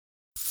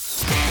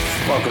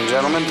Welcome,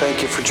 gentlemen.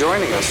 Thank you for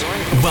joining us.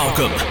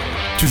 Welcome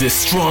to the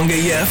Strong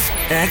AF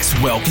X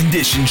Well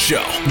Conditioned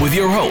Show with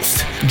your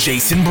host,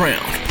 Jason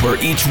Brown,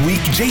 where each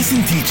week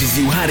Jason teaches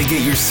you how to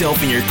get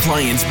yourself and your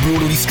clients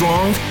brutally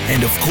strong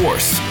and, of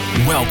course,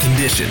 well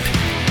conditioned.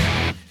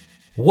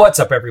 What's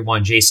up,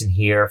 everyone? Jason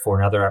here for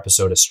another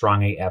episode of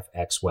Strong AF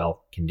X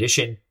Well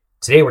Conditioned.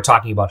 Today, we're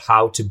talking about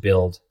how to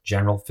build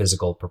general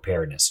physical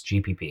preparedness,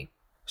 GPP.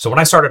 So when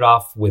I started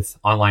off with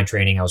online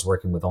training, I was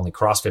working with only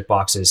CrossFit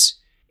boxes.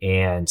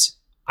 And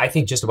I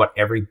think just about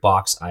every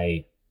box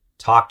I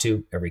talked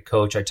to, every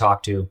coach I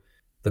talked to,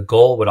 the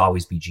goal would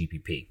always be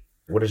GPP.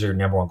 What is your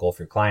number one goal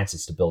for your clients?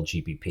 It's to build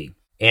GPP.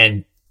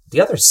 And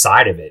the other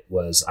side of it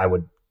was I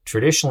would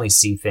traditionally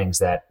see things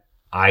that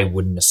I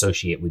wouldn't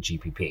associate with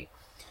GPP.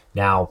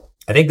 Now,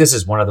 I think this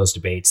is one of those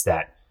debates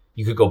that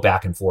you could go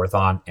back and forth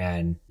on.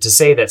 And to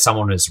say that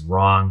someone is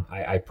wrong,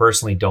 I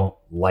personally don't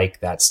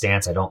like that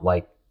stance. I don't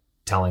like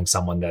telling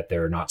someone that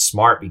they're not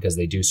smart because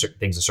they do certain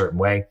things a certain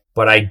way.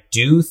 But I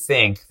do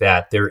think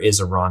that there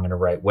is a wrong and a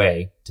right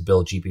way to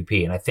build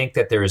GPP. And I think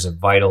that there is a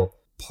vital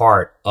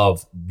part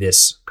of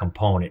this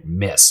component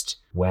missed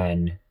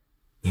when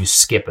you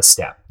skip a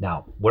step.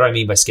 Now, what do I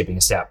mean by skipping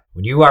a step?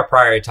 When you are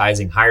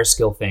prioritizing higher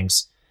skill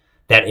things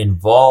that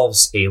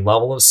involves a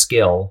level of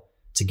skill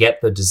to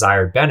get the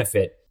desired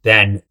benefit,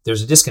 then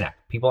there's a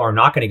disconnect. People are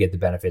not going to get the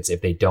benefits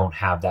if they don't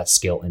have that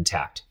skill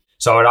intact.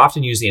 So I would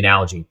often use the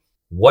analogy,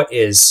 what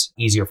is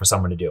easier for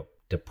someone to do?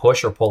 To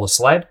push or pull a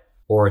sled,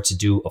 or to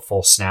do a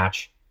full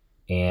snatch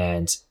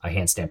and a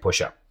handstand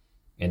push-up?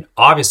 And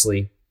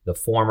obviously, the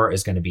former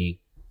is going to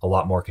be a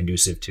lot more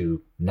conducive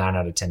to 9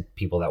 out of 10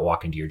 people that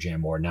walk into your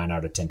gym or 9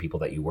 out of 10 people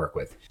that you work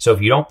with. So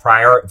if you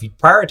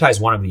prioritize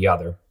one over the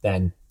other,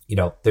 then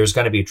there's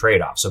going to be a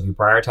trade-off. So if you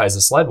prioritize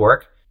the sled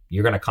work,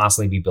 you're going to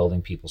constantly be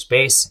building people's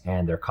base,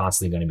 and they're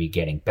constantly going to be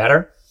getting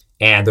better.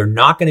 And they're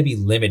not going to be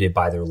limited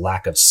by their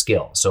lack of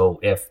skill. So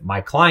if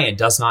my client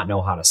does not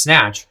know how to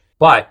snatch,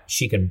 but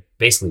she can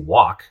basically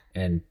walk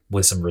and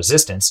with some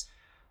resistance,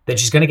 then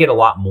she's going to get a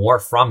lot more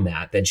from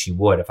that than she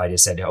would if I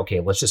just said, okay,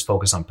 let's just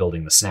focus on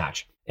building the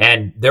snatch.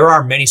 And there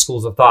are many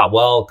schools of thought,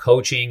 well,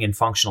 coaching and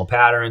functional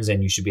patterns,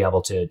 and you should be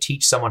able to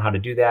teach someone how to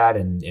do that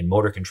and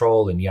motor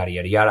control and yada,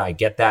 yada, yada. I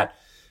get that.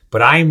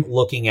 But I'm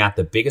looking at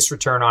the biggest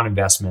return on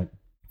investment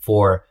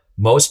for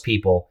most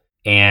people.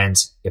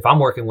 And if I'm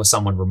working with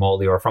someone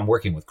remotely, or if I'm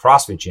working with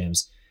CrossFit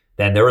gyms,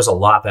 then there is a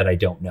lot that I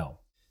don't know.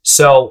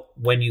 So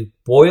when you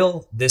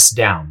boil this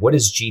down, what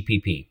is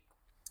GPP?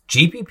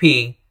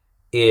 GPP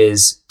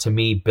is, to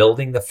me,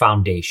 building the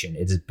foundation.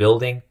 It is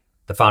building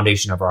the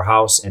foundation of our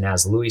house. And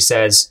as Louis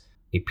says,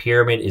 a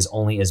pyramid is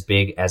only as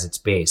big as its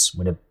base.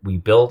 When we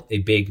build a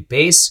big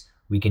base,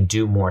 we can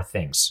do more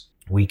things.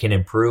 We can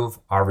improve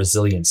our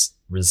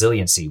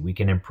resiliency. We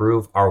can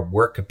improve our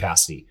work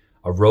capacity,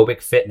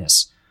 aerobic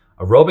fitness.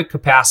 Aerobic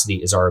capacity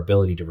is our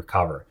ability to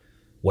recover,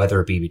 whether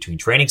it be between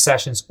training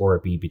sessions or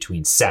it be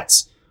between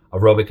sets.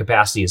 Aerobic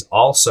capacity is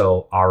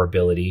also our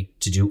ability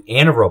to do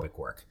anaerobic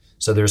work.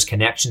 So there's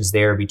connections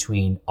there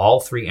between all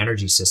three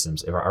energy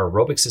systems. Our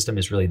aerobic system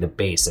is really the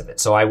base of it.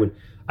 So I would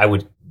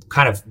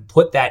kind of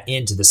put that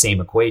into the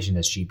same equation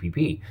as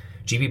GPP.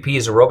 GPP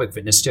is aerobic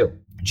fitness too.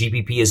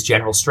 GPP is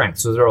general strength.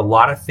 So there are a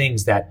lot of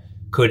things that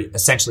could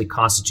essentially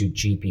constitute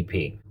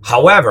GPP.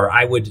 However,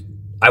 I would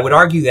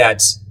argue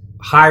that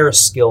higher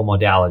skill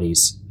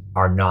modalities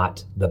are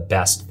not the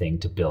best thing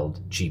to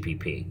build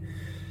GPP.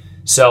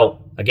 So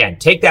again,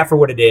 take that for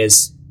what it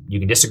is. You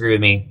can disagree with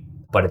me,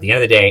 but at the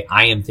end of the day,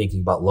 I am thinking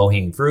about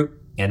low-hanging fruit,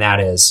 and that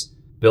is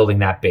building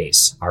that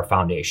base, our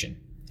foundation.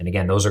 And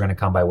again, those are going to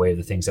come by way of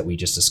the things that we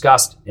just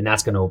discussed, and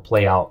that's going to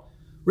play out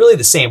really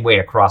the same way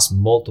across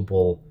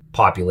multiple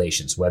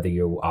populations, whether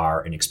you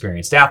are an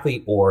experienced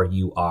athlete or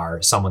you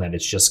are someone that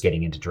is just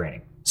getting into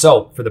training.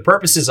 So for the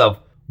purposes of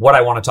what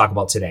I want to talk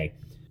about today,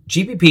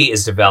 GPP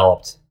is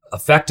developed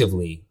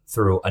effectively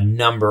through a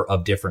number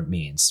of different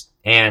means.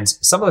 And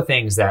some of the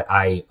things that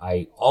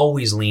I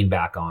always lean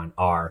back on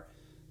are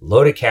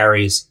loaded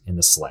carries in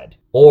the sled,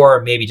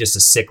 or maybe just a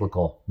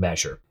cyclical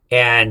measure.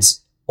 And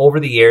over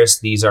the years,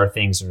 these are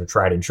things that are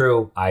tried and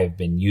true. I've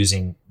been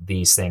using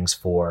these things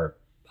for,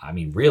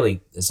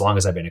 really, as long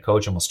as I've been a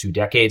coach, almost 2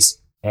 decades.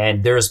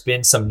 And there's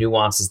been some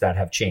nuances that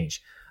have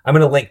changed. I'm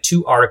going to link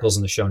 2 articles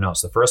in the show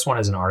notes. The first one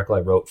is an article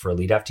I wrote for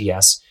Elite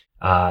FTS.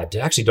 I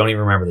actually don't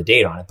even remember the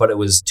date on it, but it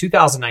was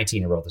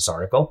 2019 I wrote this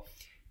article.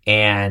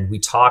 And we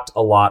talked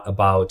a lot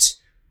about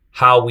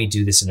how we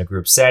do this in a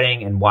group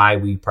setting and why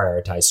we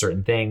prioritize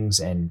certain things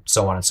and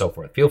so on and so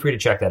forth. Feel free to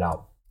check that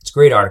out. It's a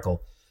great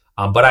article.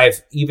 But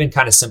I've even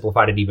kind of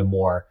simplified it even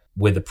more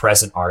with the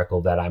present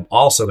article that I'm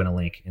also going to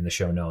link in the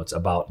show notes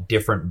about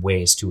different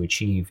ways to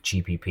achieve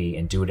GPP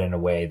and do it in a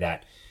way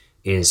that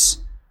is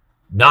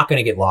not going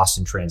to get lost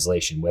in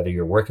translation, whether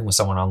you're working with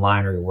someone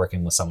online or you're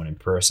working with someone in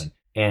person.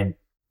 And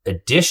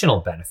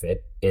additional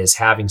benefit is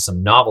having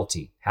some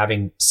novelty,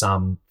 having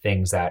some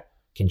things that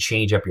can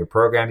change up your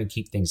programming,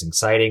 keep things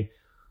exciting,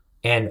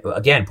 and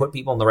again, put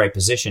people in the right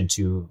position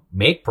to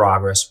make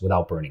progress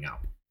without burning out.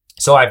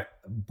 So I've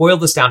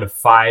boiled this down to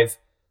 5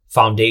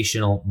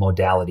 foundational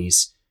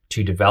modalities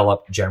to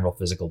develop general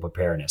physical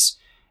preparedness.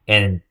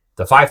 And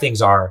the 5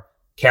 things are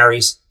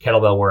carries,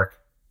 kettlebell work,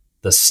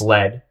 the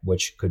sled,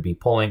 which could be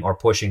pulling or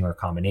pushing or a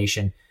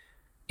combination,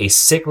 a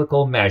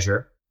cyclical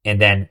measure, and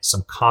then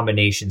some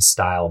combination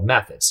style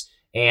methods.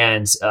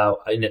 And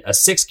a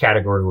 6th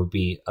category would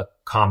be a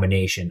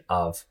combination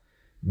of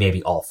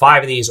maybe all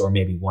 5 of these, or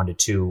maybe 1 to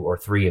 2 or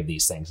 3 of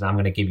these things. And I'm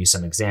going to give you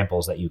some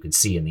examples that you can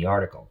see in the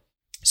article.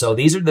 So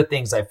these are the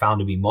things I found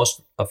to be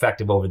most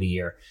effective over the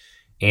year.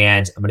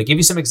 And I'm going to give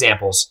you some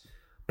examples,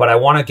 but I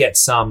want to get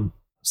some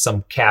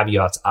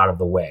caveats out of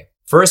the way.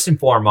 First and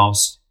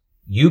foremost,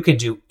 you can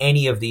do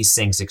any of these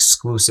things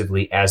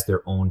exclusively as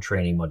their own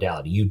training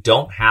modality. You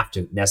don't have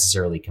to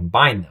necessarily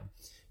combine them.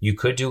 You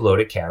could do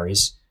loaded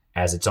carries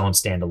as its own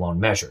standalone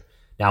measure.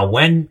 Now,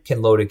 when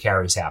can loaded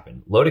carries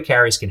happen? Loaded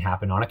carries can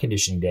happen on a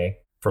conditioning day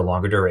for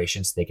longer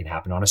durations. They can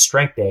happen on a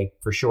strength day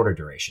for shorter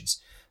durations.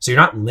 So you're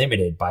not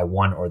limited by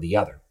one or the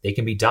other. They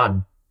can be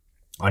done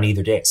on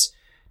either days.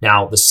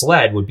 Now, the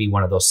sled would be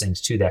one of those things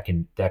too that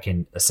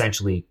can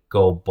essentially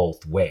go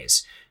both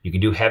ways. You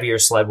can do heavier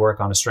sled work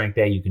on a strength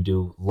day. You can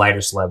do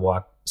lighter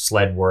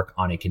sled work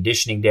on a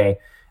conditioning day.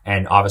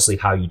 And obviously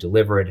how you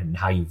deliver it and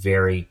how you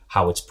vary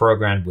how it's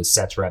programmed with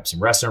sets, reps,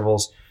 and rest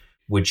intervals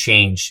would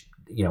change,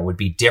 would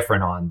be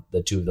different on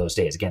the 2 of those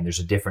days. Again, there's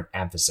a different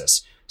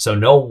emphasis. So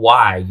know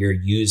why you're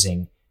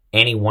using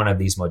any one of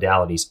these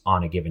modalities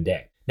on a given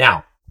day.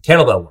 Now,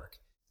 kettlebell work.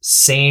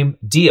 Same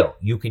deal.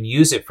 You can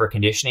use it for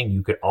conditioning.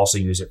 You could also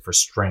use it for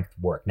strength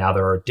work. Now,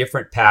 there are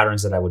different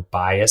patterns that I would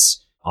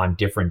bias on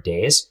different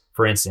days.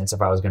 For instance,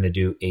 if I was going to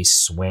do a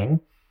swing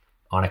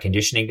on a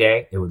conditioning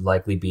day, it would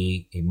likely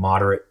be a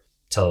moderate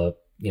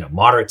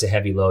to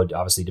heavy load,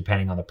 obviously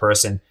depending on the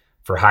person,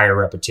 for higher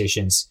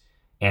repetitions.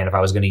 And if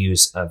I was going to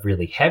use a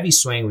really heavy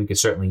swing, we could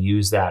certainly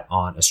use that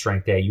on a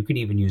strength day. You can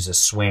even use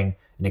an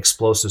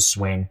explosive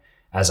swing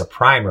as a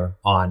primer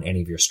on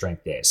any of your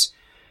strength days.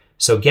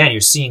 So again, you're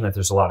seeing that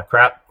there's a lot of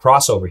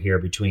crossover here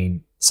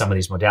between some of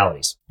these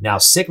modalities. Now,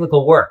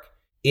 cyclical work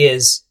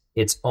is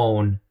its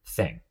own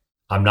thing.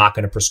 I'm not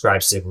going to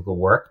prescribe cyclical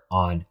work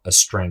on a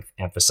strength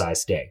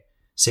emphasized day.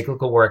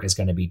 Cyclical work is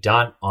going to be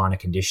done on a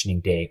conditioning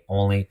day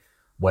only,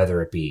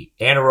 whether it be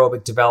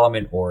anaerobic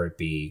development or it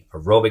be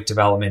aerobic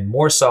development.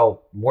 More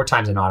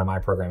times than not in my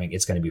programming,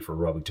 it's going to be for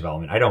aerobic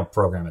development. I don't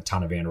program a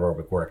ton of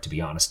anaerobic work, to be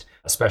honest,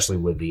 especially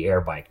with the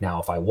air bike.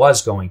 Now, if I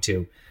was going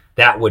to,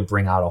 that would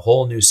bring out a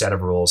whole new set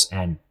of rules,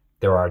 and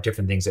there are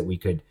different things that we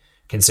could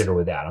consider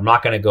with that. I'm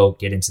not going to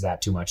get into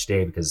that too much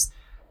today because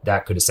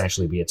that could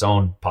essentially be its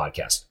own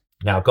podcast.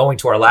 Now, going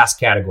to our last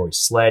category,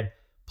 sled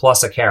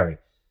plus a carry.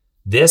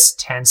 This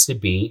tends to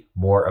be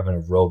more of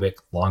an aerobic,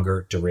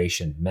 longer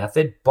duration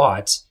method,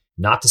 but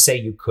not to say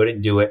you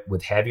couldn't do it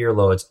with heavier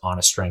loads on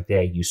a strength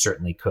day. You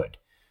certainly could.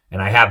 And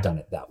I have done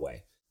it that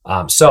way.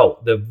 So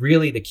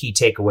the key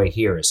takeaway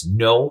here is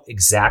know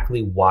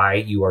exactly why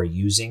you are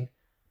using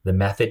the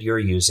method you're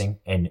using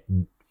and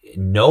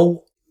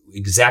know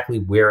exactly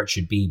where it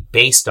should be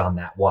based on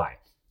that why.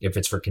 If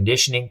it's for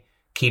conditioning,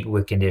 keep it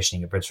with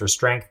conditioning. If it's for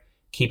strength,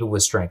 keep it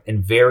with strength,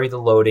 and vary the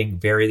loading,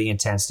 vary the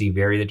intensity,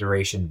 vary the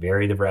duration,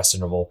 vary the rest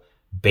interval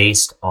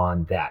based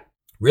on that.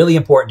 Really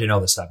important to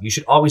know this stuff. You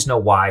should always know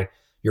why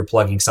you're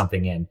plugging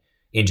something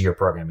into your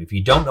program. If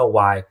you don't know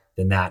why,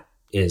 then that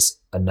is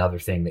another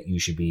thing that you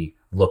should be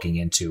looking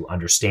into,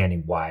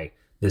 understanding why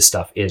this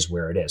stuff is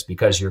where it is,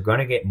 because you're going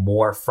to get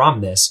more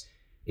from this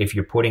if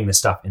you're putting the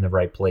stuff in the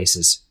right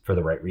places for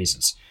the right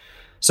reasons.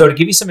 So to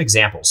give you some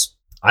examples,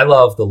 I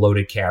love the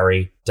loaded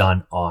carry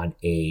done on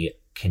a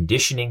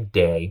conditioning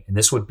day. And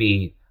this would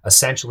be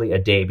essentially a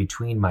day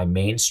between my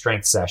main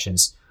strength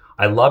sessions.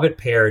 I love it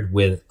paired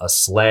with a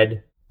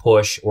sled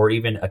push or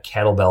even a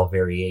kettlebell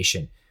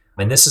variation.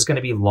 And this is going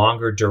to be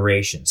longer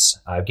durations.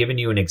 I've given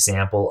you an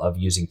example of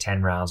using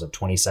 10 rounds of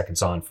 20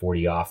 seconds on,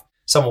 40 off.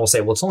 Someone will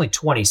say, well, it's only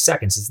 20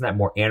 seconds. Isn't that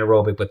more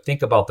anaerobic? But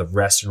think about the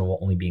rest interval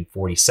only being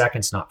 40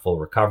 seconds, not full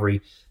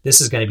recovery.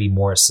 This is going to be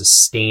more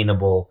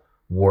sustainable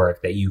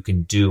work that you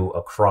can do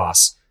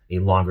across a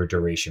longer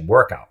duration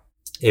workout.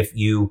 If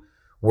you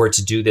were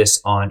to do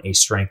this on a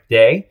strength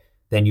day,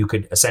 then you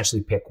could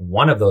essentially pick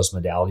one of those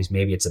modalities.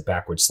 Maybe it's a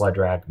backward sled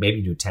drag. Maybe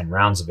you do 10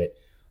 rounds of it.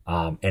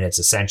 And it's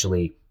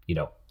essentially,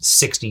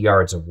 60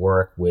 yards of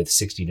work with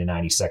 60 to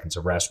 90 seconds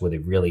of rest with a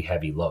really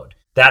heavy load.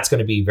 That's going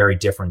to be very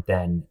different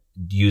than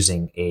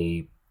using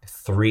a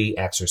 3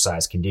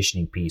 exercise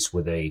conditioning piece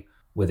with a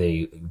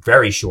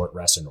very short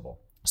rest interval.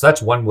 So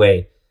that's one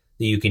way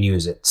that you can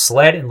use it.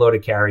 Sled and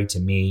loaded carry, to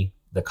me,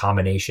 the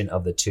combination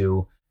of the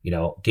two,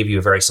 give you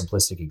a very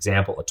simplistic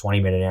example, a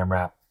 20-minute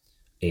AMRAP,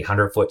 a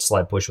 100-foot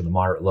sled push with a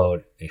moderate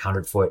load, a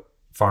 100-foot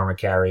farmer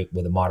carry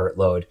with a moderate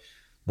load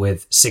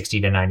with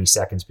 60 to 90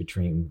 seconds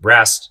between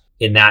rest.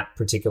 In that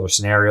particular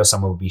scenario,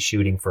 someone would be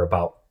shooting for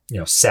about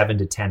 7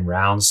 to 10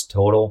 rounds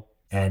total.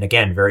 And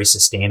again, very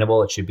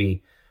sustainable. It should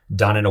be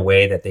done in a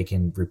way that they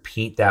can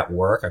repeat that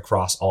work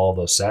across all of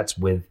those sets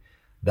with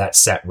that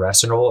set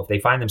rest interval. If they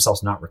find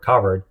themselves not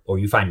recovered, or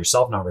you find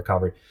yourself not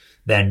recovered,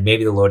 then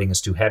maybe the loading is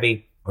too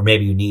heavy, or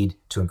maybe you need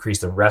to increase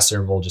the rest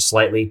interval just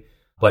slightly.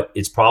 but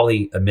it's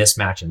probably a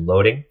mismatch in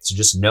loading. So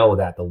just know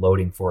that the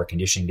loading for a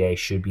conditioning day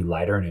should be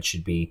lighter, and it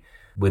should be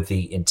with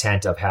the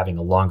intent of having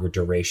a longer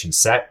duration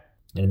set.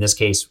 And in this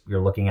case,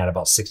 you're looking at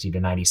about 60 to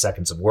 90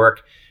 seconds of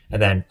work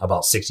and then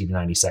about 60 to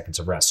 90 seconds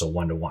of rest. So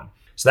 1-to-1.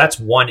 So that's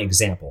one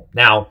example.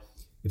 Now,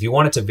 if you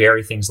wanted to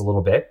vary things a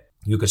little bit,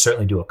 you could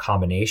certainly do a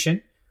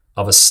combination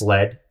of a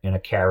sled and a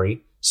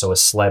carry. So a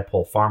sled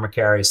pull farmer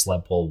carry,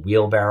 sled pull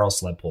wheelbarrow,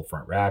 sled pull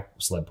front rack,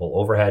 sled pull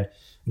overhead.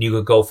 And you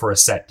could go for a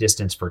set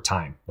distance for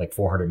time, like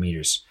 400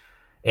 meters.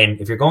 And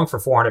if you're going for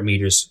 400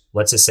 meters,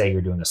 let's just say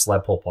you're doing a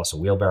sled pull plus a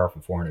wheelbarrow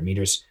for 400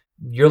 meters,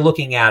 you're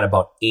looking at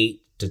about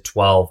 8 to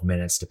 12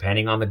 minutes,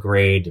 depending on the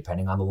grade,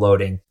 depending on the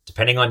loading,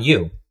 depending on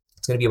you.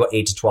 It's going to be about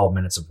 8 to 12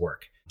 minutes of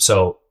work.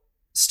 So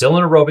still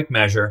an aerobic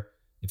measure.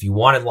 If you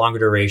wanted longer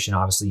duration,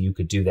 obviously you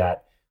could do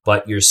that,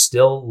 but you're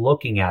still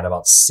looking at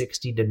about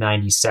 60 to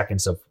 90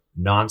 seconds of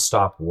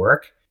nonstop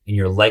work, and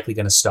you're likely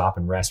going to stop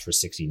and rest for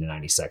 60 to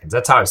 90 seconds.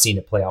 That's how I've seen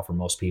it play out for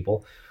most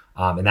people.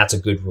 And that's a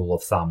good rule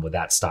of thumb with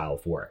that style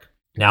of work.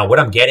 Now, what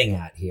I'm getting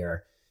at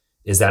here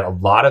is that a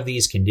lot of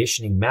these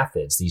conditioning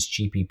methods, these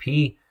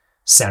GPP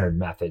centered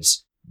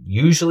methods,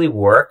 usually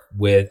work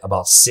with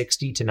about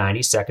 60 to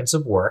 90 seconds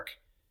of work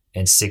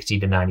and 60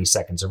 to 90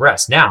 seconds of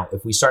rest. Now,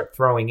 if we start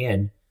throwing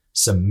in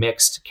some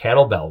mixed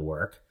kettlebell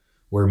work,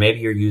 where maybe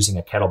you're using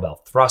a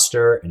kettlebell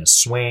thruster and a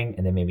swing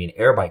and then maybe an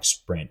air bike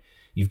sprint,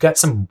 you've got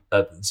some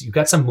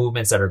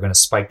movements that are going to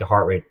spike the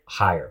heart rate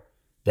higher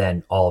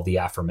than all of the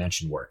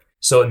aforementioned work.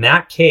 So in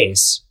that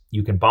case,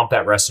 you can bump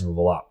that rest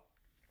interval up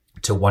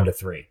to 1 to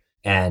 3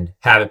 and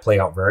have it play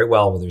out very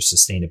well with their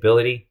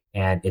sustainability.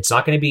 And it's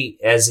not going to be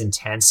as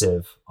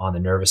intensive on the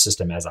nervous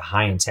system as a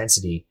high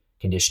intensity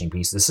conditioning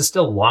piece. This is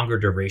still longer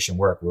duration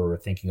work where we're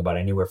thinking about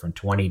anywhere from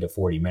 20 to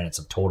 40 minutes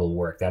of total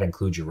work. That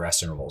includes your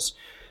rest intervals.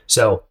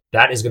 So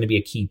that is going to be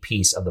a key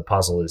piece of the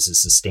puzzle, is the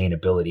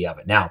sustainability of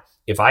it. Now,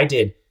 if I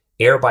did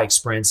air bike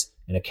sprints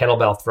and a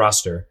kettlebell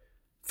thruster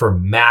for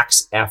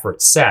max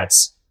effort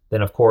sets,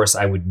 then of course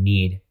I would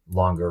need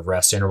longer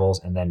rest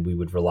intervals, and then we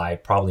would rely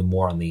probably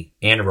more on the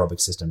anaerobic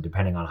system,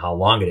 depending on how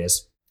long it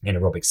is,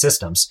 anaerobic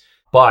systems.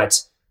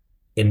 But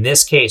in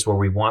this case, where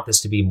we want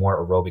this to be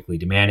more aerobically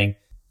demanding,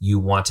 you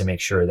want to make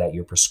sure that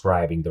you're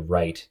prescribing the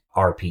right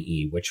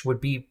RPE, which would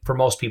be for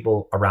most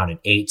people around an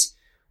 8,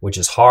 which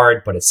is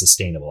hard, but it's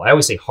sustainable. I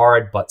always say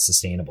hard, but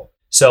sustainable.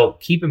 So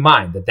keep in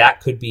mind that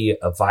that could be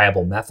a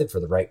viable method for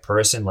the right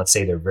person. Let's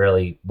say they're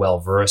very well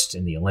versed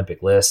in the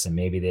Olympic list, and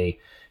maybe they,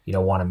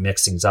 want to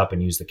mix things up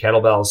and use the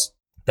kettlebells.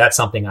 That's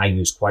something I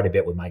use quite a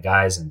bit with my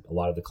guys and a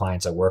lot of the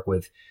clients I work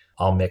with.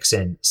 I'll mix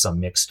in some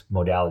mixed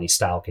modality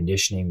style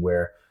conditioning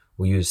where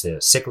we'll use the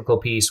cyclical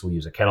piece, we'll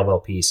use a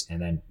kettlebell piece,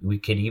 and then we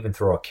could even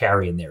throw a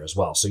carry in there as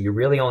well. So you're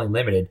really only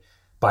limited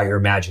by your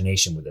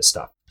imagination with this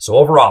stuff. So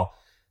overall,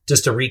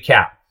 just to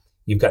recap,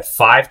 you've got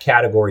 5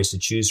 categories to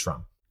choose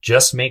from.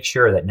 Just make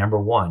sure that number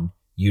 1,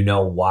 you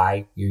know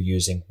why you're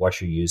using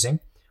what you're using,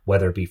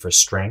 whether it be for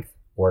strength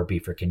or it be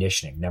for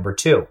conditioning. Number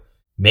 2,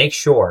 make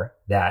sure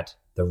that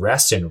the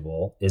rest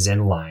interval is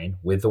in line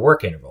with the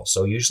work interval.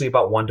 So usually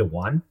about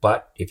 1-to-1,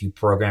 but if you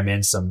program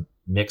in some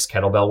mixed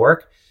kettlebell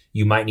work,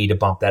 you might need to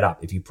bump that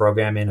up. If you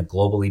program in a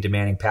globally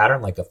demanding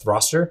pattern like a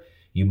thruster,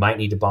 you might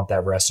need to bump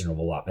that rest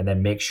interval up, and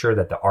then make sure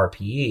that the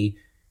RPE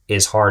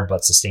is hard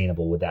but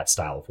sustainable with that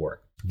style of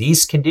work.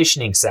 These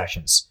conditioning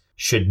sessions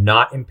should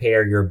not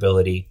impair your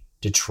ability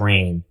to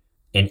train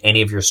in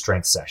any of your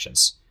strength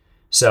sessions.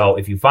 So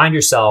if you find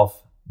yourself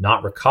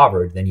not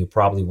recovered, then you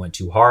probably went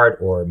too hard,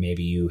 or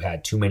maybe you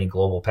had too many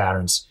global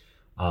patterns.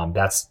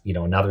 That's,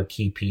 another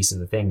key piece of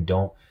the thing.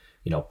 Don't,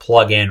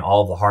 plug in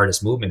all of the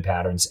hardest movement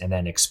patterns and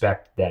then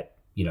expect that,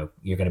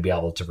 you're going to be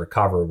able to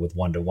recover with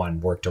 1-to-1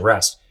 work to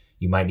rest.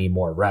 You might need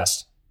more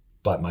rest.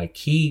 But my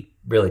key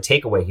really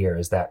takeaway here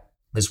is that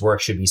this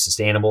work should be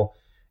sustainable.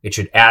 It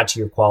should add to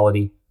your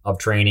quality of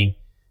training.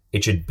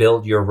 It should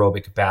build your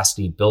aerobic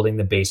capacity, building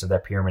the base of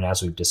that pyramid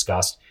as we've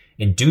discussed,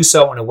 and do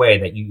so in a way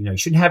that you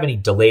shouldn't have any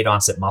delayed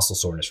onset muscle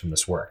soreness from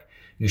this work.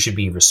 You should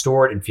be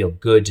restored and feel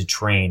good to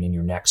train in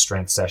your next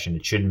strength session.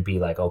 It shouldn't be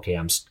like, okay,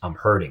 I'm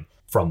hurting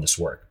from this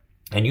work.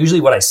 And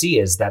usually what I see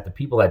is that the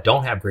people that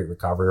don't have great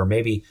recovery, or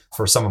maybe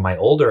for some of my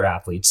older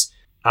athletes,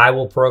 I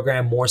will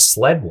program more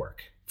sled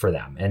work for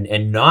them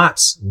and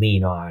not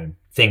lean on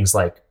things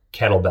like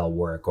kettlebell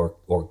work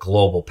or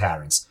global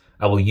patterns.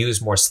 I will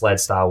use more sled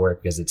style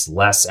work because it's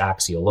less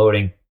axial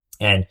loading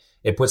and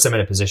it puts them in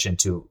a position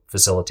to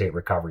facilitate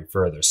recovery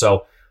further.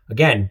 So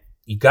again,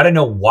 you got to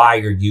know why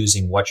you're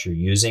using what you're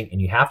using, and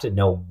you have to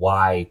know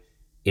why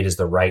it is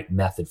the right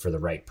method for the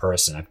right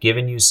person. I've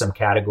given you some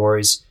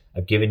categories.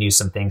 I've given you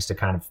some things to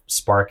kind of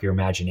spark your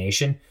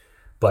imagination,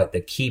 but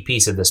the key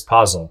piece of this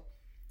puzzle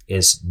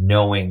is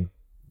knowing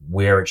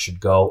where it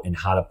should go and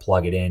how to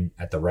plug it in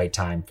at the right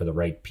time for the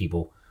right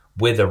people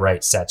with the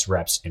right sets,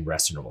 reps, and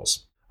rest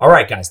intervals. All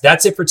right, guys,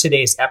 that's it for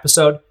today's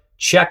episode.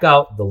 Check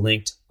out the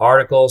linked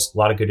articles, a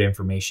lot of good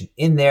information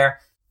in there.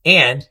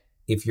 And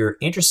if you're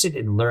interested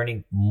in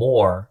learning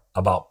more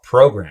about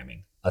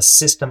programming, a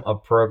system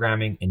of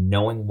programming, and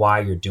knowing why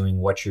you're doing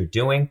what you're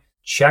doing,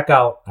 check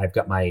out, I've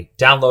got my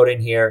download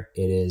in here.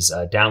 It is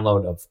a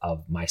download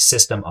of my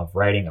system of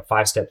writing, a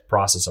 5-step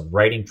process of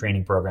writing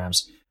training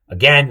programs.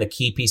 Again, the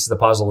key piece of the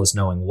puzzle is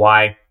knowing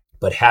why,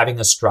 but having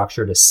a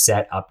structure to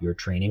set up your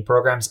training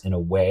programs in a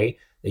way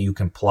that you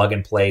can plug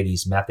and play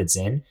these methods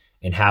in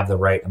and have the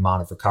right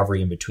amount of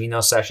recovery in between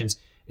those sessions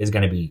is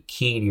going to be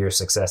key to your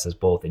success as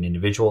both an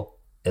individual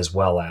as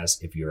well as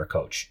if you're a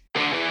coach.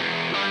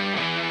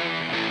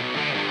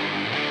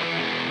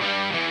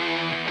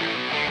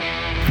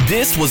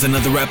 This was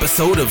another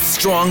episode of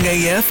Strong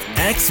AF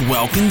X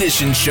Well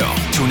Conditioned Show.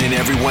 Tune in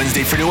every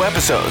Wednesday for new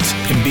episodes.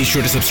 And be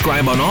sure to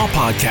subscribe on all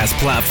podcast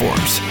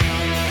platforms.